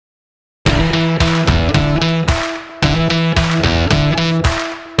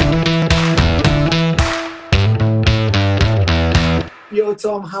Hello,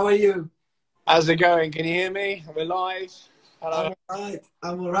 Tom. How are you? How's it going? Can you hear me? We're live. Hello. I'm all right.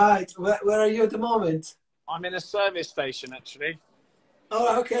 I'm all right. Where are you at the moment? I'm in a service station, actually.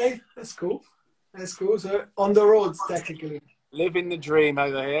 Oh, okay. That's cool. That's cool. So on the road, technically. Living the dream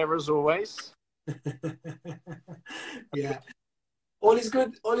over here, as always. Yeah. All is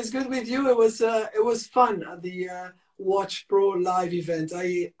good. All is good with you. It was fun at the Watch Pro live event.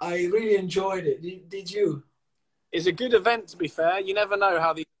 I really enjoyed it. Did you? It's a good event, to be fair. You never know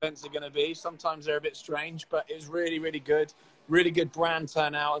how these events are going to be. Sometimes they're a bit strange, but it was really, really good. Really good brand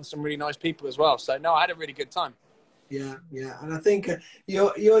turnout and some really nice people as well. So, no, I had a really good time. Yeah, yeah, and I think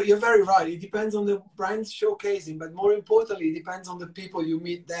you're very right. It depends on the brand showcasing, but more importantly, it depends on the people you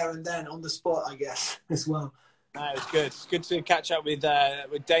meet there and then on the spot, I guess, as well. No, it was good. It's good to catch up with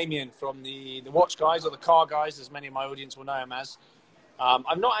Damien from the watch guys, or the car guys, as many of my audience will know him as.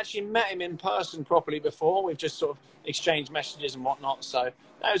 I've not actually met him in person properly before. We've just sort of exchanged messages and whatnot. So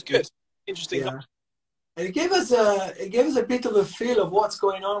that was good. Interesting. Yeah. And it gave us a bit of a feel of what's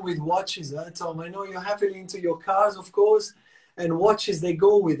going on with watches, Tom. I know you're heavily into your cars, of course, and watches, they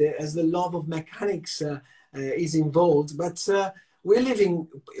go with it as the love of mechanics is involved. But we're living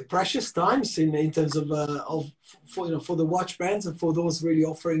precious times in terms of for the watch brands and for those really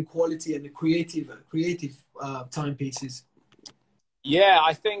offering quality and creative timepieces. Yeah,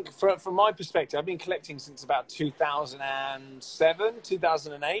 I think from my perspective, I've been collecting since about 2007,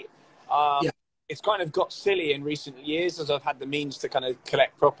 2008. Yeah. It's kind of got silly in recent years as I've had the means to kind of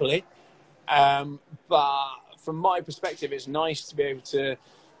collect properly. But from my perspective, it's nice to be able to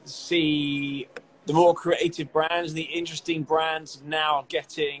see the more creative brands, the interesting brands now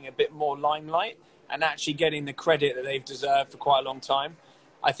getting a bit more limelight and actually getting the credit that they've deserved for quite a long time.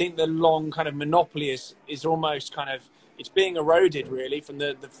 I think the long kind of monopoly is almost kind of, it's being eroded really from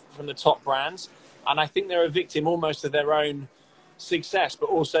the top brands. And I think they're a victim almost of their own success, but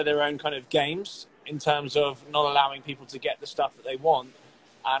also their own kind of games in terms of not allowing people to get the stuff that they want.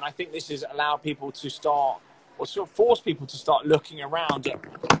 And I think this has allowed people to start, or sort of force people to start looking around at,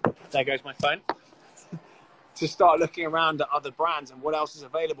 there goes my phone, to start looking around at other brands and what else is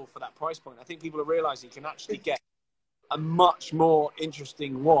available for that price point. I think people are realizing you can actually get a much more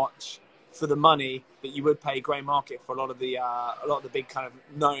interesting watch for the money that you would pay grey market for a lot of the big kind of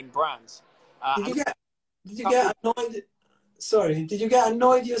known brands. Did you get annoyed? Sorry, did you get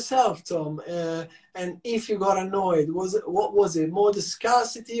annoyed yourself, Tom? And if you got annoyed, what was it? More the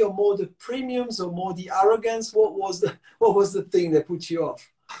scarcity, or more the premiums, or more the arrogance? What was the thing that put you off?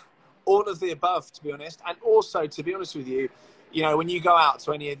 All of the above, to be honest. And also, to be honest with you, you know, when you go out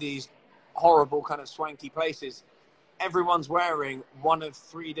to any of these horrible kind of swanky places, everyone's wearing one of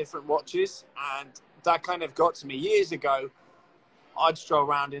three different watches, and that kind of got to me years ago. I'd stroll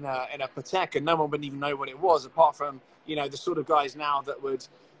around in a Patek and no one would even know what it was, apart from, you know, the sort of guys now that would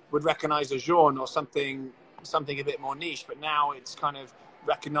recognize a Jouvenot or something a bit more niche. But now it's kind of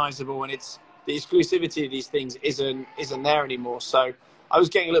recognizable, and it's the exclusivity of these things isn't there anymore. So I was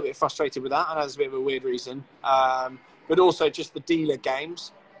getting a little bit frustrated with that, and that's a bit of a weird reason. But also just the dealer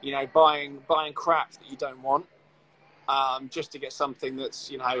games, you know, buying crap that you don't want, just to get something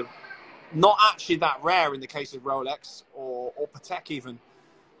that's, you know, not actually that rare in the case of Rolex or Patek even.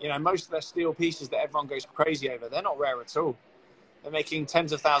 You know, most of their steel pieces that everyone goes crazy over, they're not rare at all. They're making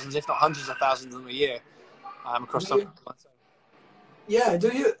tens of thousands, if not hundreds of thousands of them a year across some. Yeah, do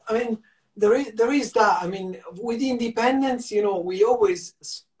you? I mean, there is that. I mean, with independence, you know, we always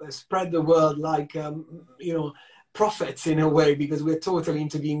spread the word like, you know, prophets in a way, because we're totally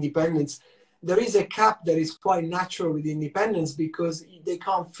into the independence. There is a cap that is quite natural with independence because they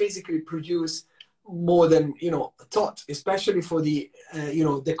can't physically produce more than, you know, a tot, especially for the, you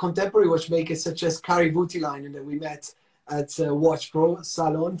know, the contemporary watchmakers such as Kari Voutilainen that we met at Watch Pro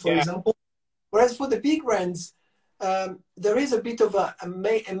Salon, for example. Whereas for the big brands, there is a bit of a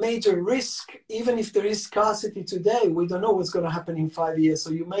major risk. Even if there is scarcity today, we don't know what's going to happen in 5 years. So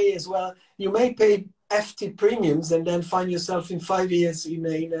you may pay hefty premiums and then find yourself in 5 years in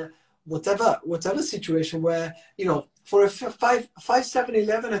a whatever situation where, you know, for a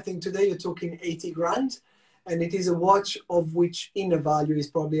 5711, I think today you're talking 80 grand, and it is a watch of which inner value is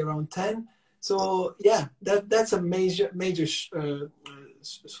probably around 10. So yeah, that's a major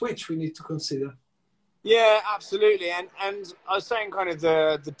switch we need to consider. Yeah, absolutely. And I was saying kind of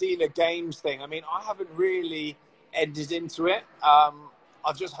the dealer games thing. I mean, I haven't really entered into it.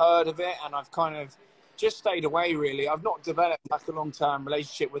 I've just heard of it, and I've kind of just stayed away really. I've not developed like a long-term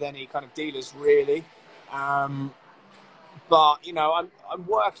relationship with any kind of dealers really. But you know, I'm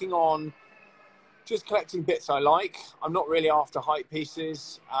working on just collecting bits I like. I'm not really after hype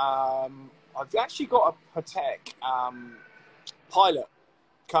pieces. I've actually got a Patek Pilot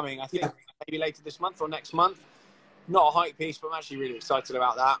coming, I think Yeah. maybe later this month or next month. Not a hype piece, but I'm actually really excited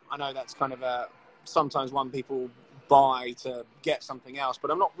about that. I know that's kind of sometimes one people buy to get something else, but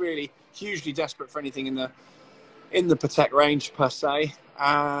I'm not really hugely desperate for anything in the Patek range per se.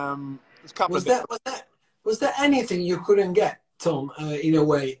 There's a couple Was of bits. was there anything you couldn't get, Tom? In a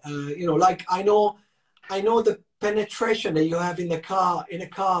way, you know, like I know the penetration that you have in a car,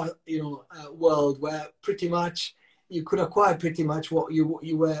 you know, world, where pretty much you could acquire pretty much what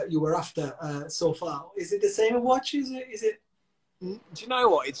you were after so far. Is it the same in watches? Is it? Do you know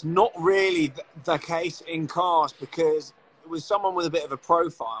what? It's not really the case in cars, because with someone with a bit of a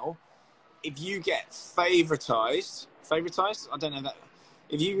profile, if you get favoritized, I don't know that.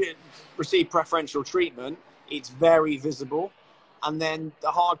 If you receive preferential treatment, it's very visible. And then the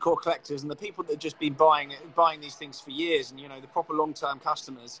hardcore collectors and the people that have just been buying these things for years, and, you know, the proper long-term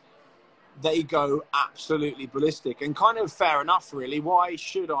customers, they go absolutely ballistic. And kind of fair enough, really. Why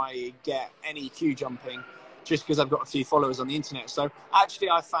should I get any queue jumping just because I've got a few followers on the internet? So actually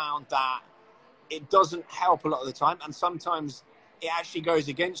I found that it doesn't help a lot of the time, and sometimes it actually goes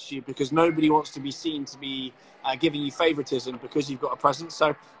against you, because nobody wants to be seen to be giving you favoritism because you've got a presence.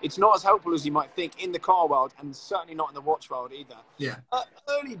 So it's not as helpful as you might think in the car world, and certainly not in the watch world either. Yeah.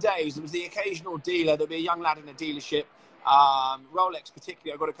 Early days, it was the occasional dealer. There'd be a young lad in a dealership, Rolex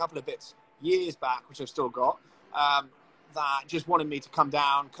particularly. I got a couple of bits years back, which I've still got, that just wanted me to come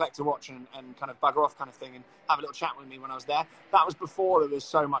down, collect a watch and kind of bugger off kind of thing, and have a little chat with me when I was there. That was before there was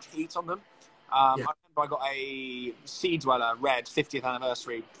so much heat on them. I remember I got a Sea Dweller red 50th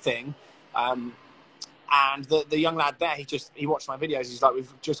anniversary thing. And the young lad there, he watched my videos. He's like,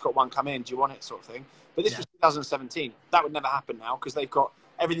 we've just got one come in. Do you want it, sort of thing? But this was 2017. That would never happen now, because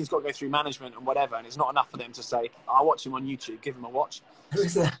everything's got to go through management and whatever. And it's not enough for them to say, I'll watch him on YouTube, give him a watch.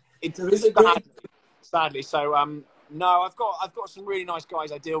 Sadly. So, no, I've got some really nice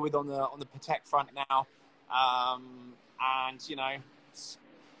guys I deal with on the Patek front now. And, you know,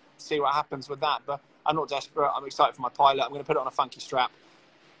 see what happens with that. But I'm not desperate. I'm excited for my pilot. I'm going to put it on a funky strap.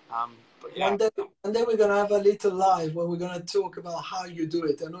 But yeah. And then we're going to have a little live where we're going to talk about how you do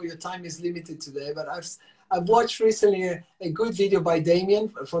it. I know your time is limited today, but I've watched recently a good video by Damien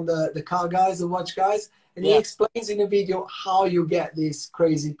from the car guys, the watch guys, and he explains in a video how you get these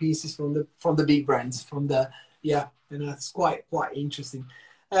crazy pieces from the big brands, and that's quite interesting.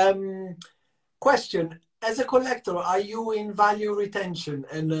 Question: as a collector, are you in value retention?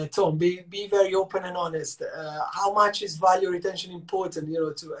 And Tom, be very open and honest. How much is value retention important, you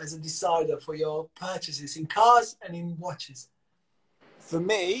know, as a decider for your purchases in cars and in watches? For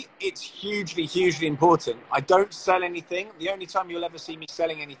me, it's hugely, hugely important. I don't sell anything. The only time you'll ever see me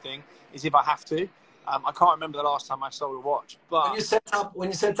selling anything is if I have to. I can't remember the last time I sold a watch. But when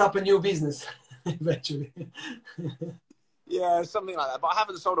you set up a new business, eventually. Yeah, something like that. But I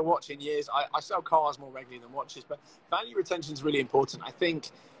haven't sold a watch in years. I sell cars more regularly than watches. But value retention is really important. I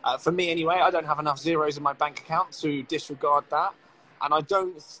think, for me anyway, I don't have enough zeros in my bank account to disregard that. And I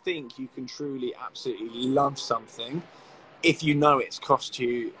don't think you can truly, absolutely love something if you know it's cost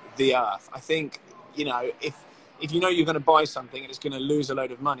you the earth. I think, you know, if you know you're going to buy something and it's going to lose a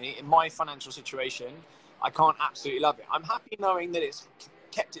load of money, in my financial situation, I can't absolutely love it. I'm happy knowing that it's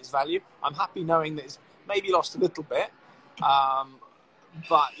kept its value. I'm happy knowing that it's maybe lost a little bit.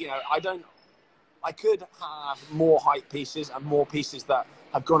 But, you know, I could have more hype pieces and more pieces that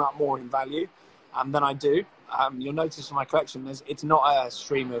have gone up more in value than I do. You'll notice in my collection, it's not a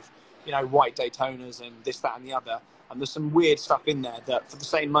stream of, you know, white Daytonas and this, that, and the other. And there's some weird stuff in there that for the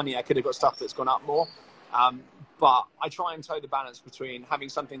same money, I could have got stuff that's gone up more. But I try and toe the balance between having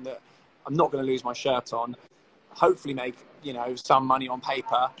something that I'm not going to lose my shirt on, hopefully make, you know, some money on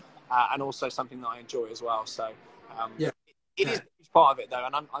paper, and also something that I enjoy as well. So, it is a huge part of it, though,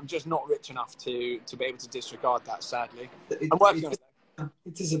 and I'm just not rich enough to be able to disregard that, sadly. I'm working on it.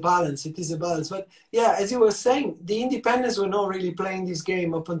 It is a balance. It is a balance. But yeah, as you were saying, the independents were not really playing this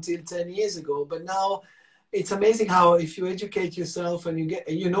game up until 10 years ago. But now it's amazing how if you educate yourself and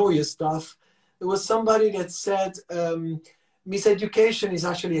you know your stuff. There was somebody that said miseducation is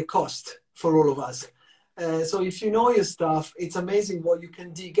actually a cost for all of us. So if you know your stuff, it's amazing what you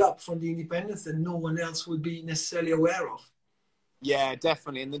can dig up from the independents that no one else would be necessarily aware of. Yeah,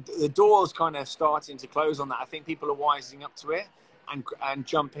 definitely. And the door's kind of starting to close on that. I think people are wising up to it and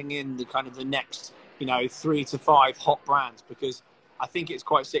jumping in the next, you know, 3 to 5 hot brands, because I think it's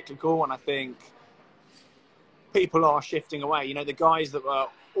quite cyclical, and I think people are shifting away. You know, the guys that were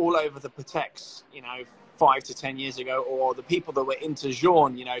all over the Pateks, you know, 5 to 10 years ago, or the people that were into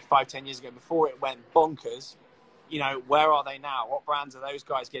Jaune, you know, 5, 10 years ago before it went bonkers, you know, where are they now? What brands are those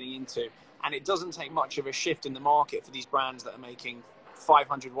guys getting into? And it doesn't take much of a shift in the market for these brands that are making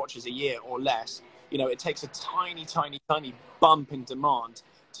 500 watches a year or less, you know, it takes a tiny, tiny, tiny bump in demand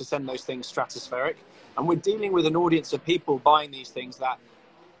to send those things stratospheric. And we're dealing with an audience of people buying these things that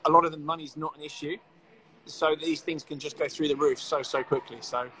a lot of the money's not an issue. So these things can just go through the roof so quickly.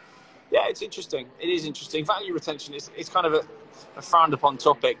 So yeah, it's interesting. It is interesting. Value retention is kind of a frowned upon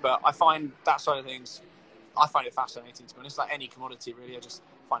topic, but I find that side of things, I find it fascinating, to be honest. Like any commodity, really, I just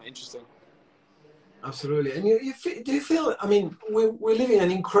find it interesting. Absolutely. And do you feel, I mean, we're living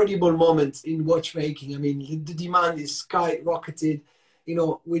an incredible moment in watchmaking. I mean, the demand is skyrocketed. You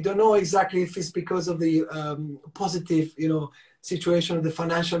know, we don't know exactly if it's because of the positive, you know, situation of the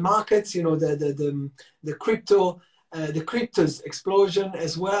financial markets, you know, the cryptos explosion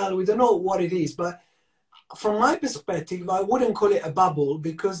as well. We don't know what it is, but from my perspective, I wouldn't call it a bubble,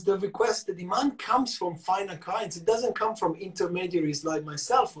 because the demand comes from final clients. It doesn't come from intermediaries like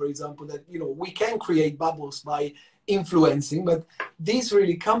myself, for example, that, you know, we can create bubbles by influencing, but this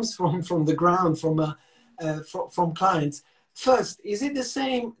really comes from the ground, from clients. First, is it the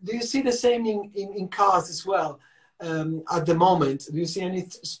same? Do you see the same in cars as well at the moment? Do you see any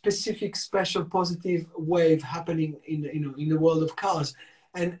specific, special, positive wave happening in the world of cars?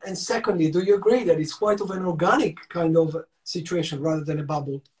 And secondly, do you agree that it's quite of an organic kind of situation rather than a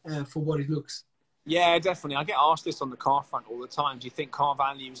bubble for what it looks? Yeah, definitely. I get asked this on the car front all the time. Do you think car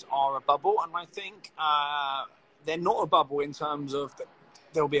values are a bubble? And I think they're not a bubble in terms of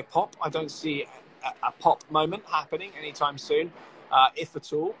there'll be a pop. I don't see a pop moment happening anytime soon, if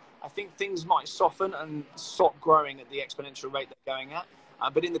at all. I think things might soften and stop growing at the exponential rate they're going at.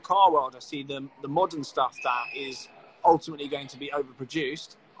 But in the car world, I see the modern stuff that is ultimately going to be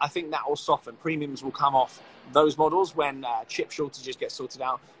overproduced. I think that will soften. Premiums will come off those models when chip shortages get sorted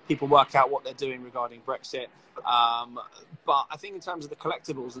out. People work out what they're doing regarding Brexit. But I think in terms of the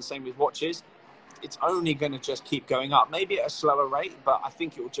collectibles, and same with watches, it's only going to just keep going up. Maybe at a slower rate, but I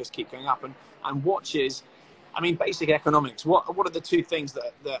think it will just keep going up. And watches, I mean, basic economics. What are the two things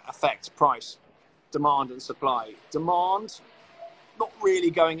that affect price? Demand and supply. Demand, not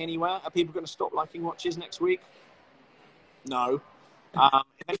really going anywhere. Are people going to stop liking watches next week? No.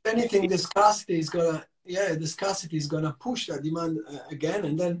 If anything, the scarcity is gonna push that demand again,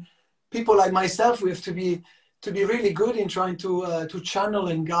 and then people like myself, we have to be really good in trying to channel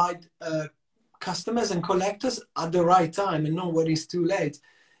and guide customers and collectors at the right time, and not when it's too late.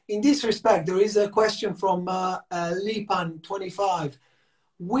 In this respect, there is a question from Lipan25.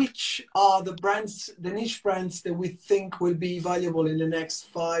 Which are the brands, the niche brands that we think will be valuable in the next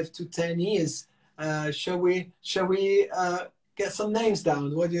 5 to 10 years? Shall we get some names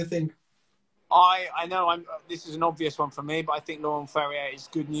down? What do you think? I know this is an obvious one for me, but I think Laurent Ferrier is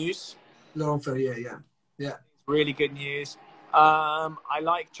good news. Laurent Ferrier, yeah. It's really good news. I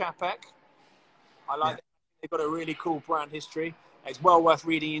like Czapek. I like they've got a really cool brand history. It's well worth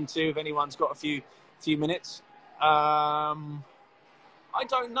reading into if anyone's got a few minutes. I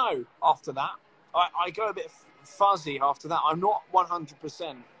don't know after that. I go a bit fuzzy after that. I'm not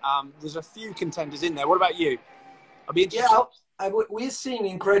 100%. There's a few contenders in there. What about you? I'll be interested. Yeah, we're seeing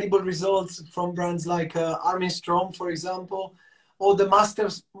incredible results from brands like Armin Strom, for example, or the master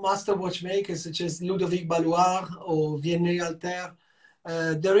watchmakers such as Ludovic Balloir or Vianney Alter.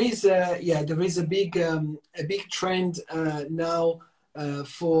 There is a big trend now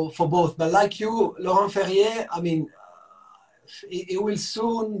for both. But like you, Laurent Ferrier, I mean, it will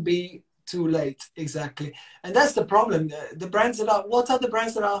soon be too late, exactly. And that's the problem. What are the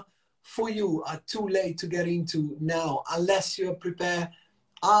brands that are for you are too late to get into now, unless you're prepared,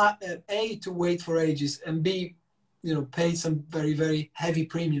 A, to wait for ages, and B, you know, pay some very, very heavy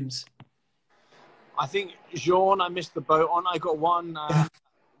premiums? I think Jean, I missed the boat on. I got one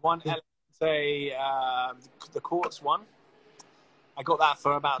Elegante, the quartz one. I got that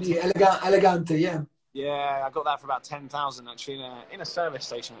for about... The Elegante, yeah. Yeah, I got that for about 10,000 actually in a service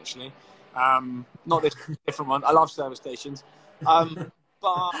station actually. Not this different one. I love service stations.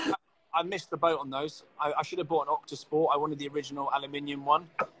 But I missed the boat on those. I should have bought an Octosport. I wanted the original aluminium one.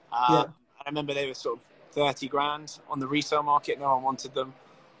 I remember they were sort of 30 grand on the resale market. No one wanted them.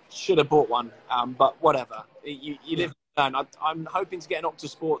 Should have bought one. But whatever. You live and learn. I'm hoping to get an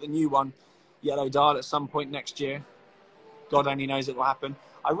Octosport, the new one, yellow dial, at some point next year. God only knows it will happen.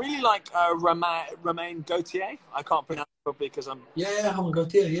 I really like Romain Gauthier. I can't pronounce it properly because I'm... Yeah, Romain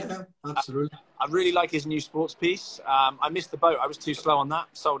Gauthier, yeah, absolutely. I really like his new sports piece. I missed the boat. I was too slow on that.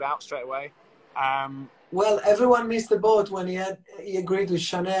 Sold out straight away. Well, everyone missed the boat when he agreed with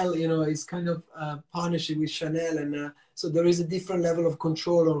Chanel. You know, it's kind of partnership with Chanel. And so there is a different level of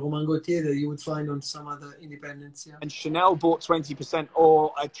control on Romain Gauthier that you would find on some other independents. Yeah. And Chanel bought 20%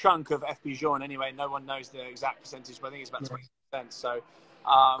 or a chunk of FP Journe anyway. No one knows the exact percentage, but I think it's about 20%. 100%. So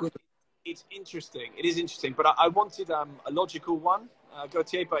Good. it's interesting. It is interesting. But I wanted a logical one,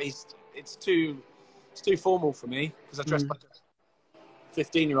 Gautier, but it's too formal for me because I dressed like a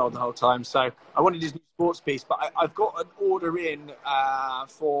 15-year-old the whole time. So I wanted his new sports piece. But I've got an order in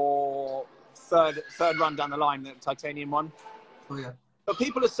for third run down the line, the titanium one. Oh yeah. But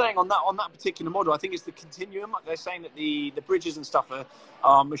people are saying on that particular model, I think it's the Continuum. They're saying that the bridges and stuff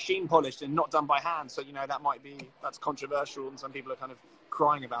are machine polished and not done by hand. So that's controversial, and some people are kind of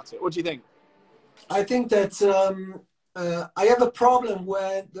crying about it. What do you think? I think that I have a problem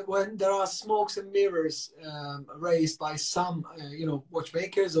when there are smokes and mirrors raised by some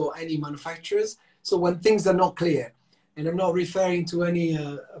watchmakers or any manufacturers. So when things are not clear. And I'm not referring to any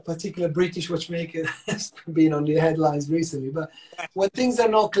particular British watchmaker that's been on the headlines recently, but when things are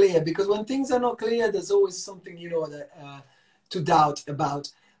not clear, because when things are not clear, there's always something, to doubt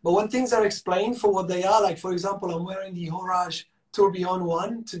about. But when things are explained for what they are, like, for example, I'm wearing the Horage Tourbillon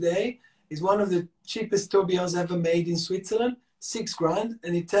 1 today. It's one of the cheapest tourbillons ever made in Switzerland, $6,000.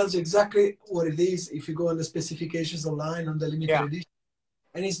 And it tells you exactly what it is if you go on the specifications online on the limited edition.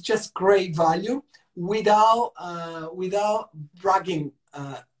 And it's just great value. Without bragging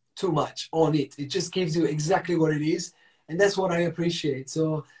too much on it. It just gives you exactly what it is, and that's what I appreciate.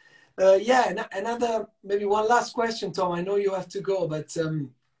 So another, maybe one last question, Tom. I know you have to go, but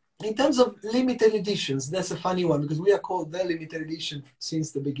in terms of limited editions, that's a funny one because we are called the limited edition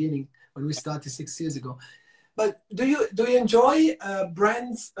since the beginning when we started 6 years ago. But do you enjoy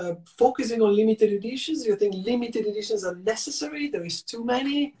brands focusing on limited editions? Do you think limited editions are necessary? There is too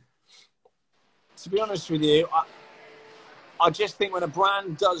many? To be honest with you, I just think when a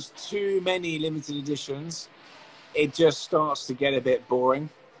brand does too many limited editions, it just starts to get a bit boring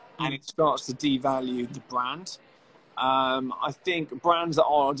and it starts to devalue the brand. I think brands that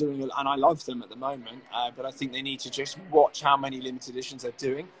are doing it, and I love them at the moment, but I think they need to just watch how many limited editions they're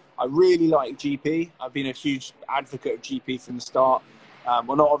doing. I really like GP. I've been a huge advocate of GP from the start.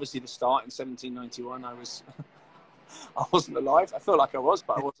 Well, not obviously the start. In 1791, I wasn't alive. I feel like I was,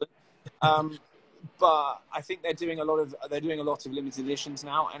 but I wasn't. But I think they're doing a lot of limited editions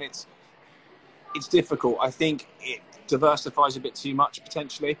now, and it's difficult. I think it diversifies a bit too much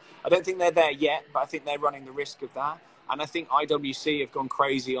potentially. I don't think they're there yet, but I think they're running the risk of that. And I think IWC have gone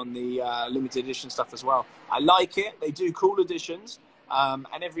crazy on the limited edition stuff as well. I like it. They do cool editions, and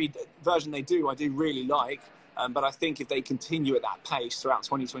every version they do, I do really like. But I think if they continue at that pace throughout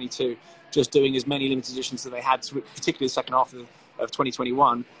 2022, just doing as many limited editions that they had, particularly the second half of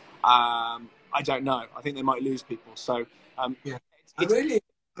 2021. I don't know. I think they might lose people. So I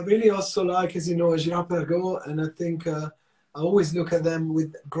really also like, as you know, Czapek, and I think I always look at them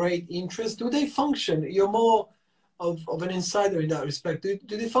with great interest. Do they function? You're more of an insider in that respect. Do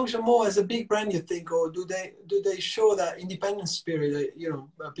they function more as a big brand, you think, or do they show that independent spirit?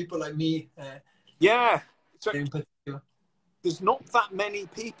 People like me. So there's not that many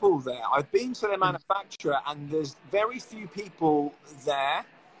people there. I've been to the manufacturer, and there's very few people there.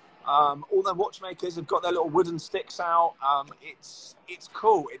 All their watchmakers have got their little wooden sticks out. It's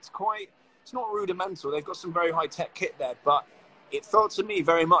cool. It's not rudimental. They've got some very high tech kit there, but it felt to me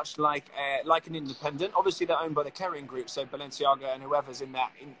very much like an independent. Obviously, they're owned by the Kering Group, so Balenciaga and whoever's in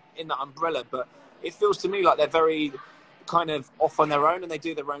that umbrella. But it feels to me like they're very kind of off on their own and they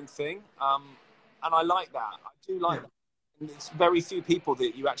do their own thing. And I like that. I do like that. And it's very few people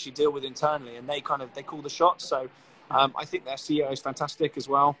that you actually deal with internally, and they call the shots. So I think their CEO is fantastic as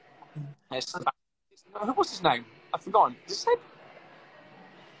well. What's his name? I've forgotten. Is it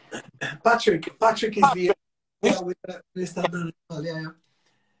Patrick? Patrick is the with is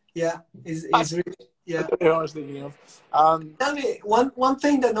really, yeah. I was thinking of. Tell me one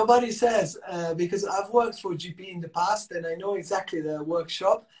thing that nobody says, because I've worked for GP in the past and I know exactly the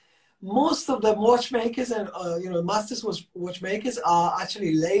workshop. Most of the watchmakers and masters watchmakers are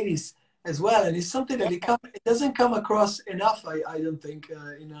actually ladies as well, and it's something that it doesn't come across enough. I don't think.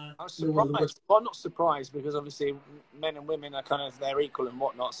 I was surprised. Well, I'm not surprised because obviously men and women are they're equal and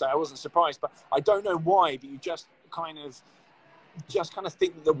whatnot. So I wasn't surprised, but I don't know why. But you just kind of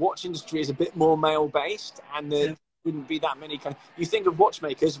think that the watch industry is a bit more male based, and there wouldn't be that many You think of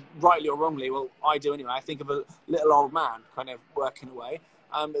watchmakers, rightly or wrongly. Well, I do anyway. I think of a little old man kind of working away.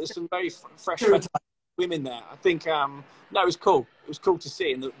 There's some very fresh women there. I think it was cool. It was cool to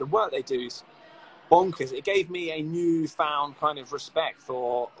see, and the work they do is bonkers. It gave me a newfound kind of respect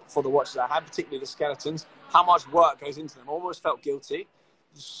for the watches I had, particularly the skeletons. How much work goes into them. I almost felt guilty.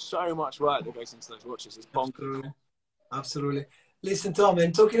 There's so much work that goes into those watches. It's bonkers. Absolutely. Listen, Tom,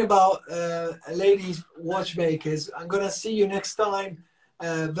 and talking about ladies watchmakers, I'm gonna see you next time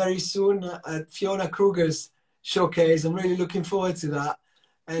very soon at Fiona Kruger's showcase. I'm really looking forward to that.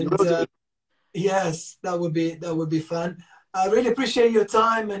 And yes, that would be fun. I really appreciate your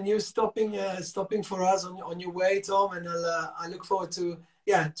time and you stopping for us on your way, Tom. And I look forward to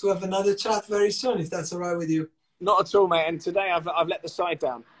have another chat very soon, if that's all right with you. Not at all, mate. And today I've let the side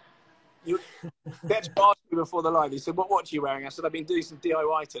down. You asked me before the live. He said, "What watch are you wearing?" I said, "I've been doing some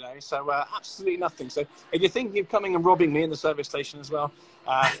DIY today, so absolutely nothing." So if you're thinking of coming and robbing me in the service station as well,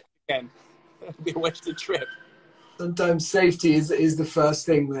 again, it'll be a wasted trip. Sometimes safety is the first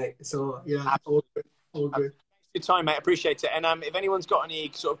thing, mate. So yeah, all good. Your time, mate. Appreciate it. And if anyone's got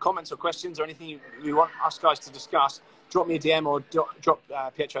any sort of comments or questions or anything you want us guys to discuss, drop me a DM or drop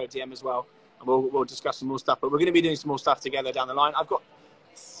Pietro a DM as well, and we'll discuss some more stuff. But we're going to be doing some more stuff together down the line. I've got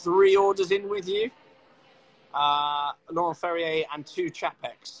 3 orders in with you, Laurent Ferrier and 2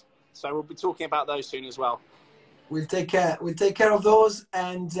 Czapeks. So we'll be talking about those soon as well. We'll take care. We'll take care of those.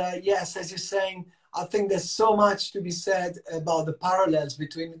 And yes, as you're saying, I think there's so much to be said about the parallels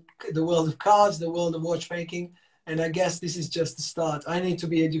between the world of cars, the world of watchmaking. And I guess this is just the start. I need to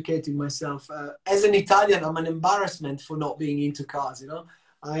be educating myself. As an Italian, I'm an embarrassment for not being into cars, you know.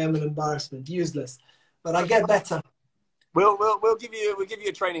 I am an embarrassment, useless. But I get better. We'll give you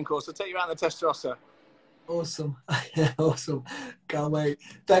a training course. We'll take you around the Testarossa. Awesome. Awesome. Can't wait.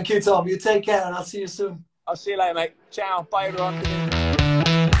 Thank you, Tom. You take care and I'll see you soon. I'll see you later, mate. Ciao. Bye, everyone.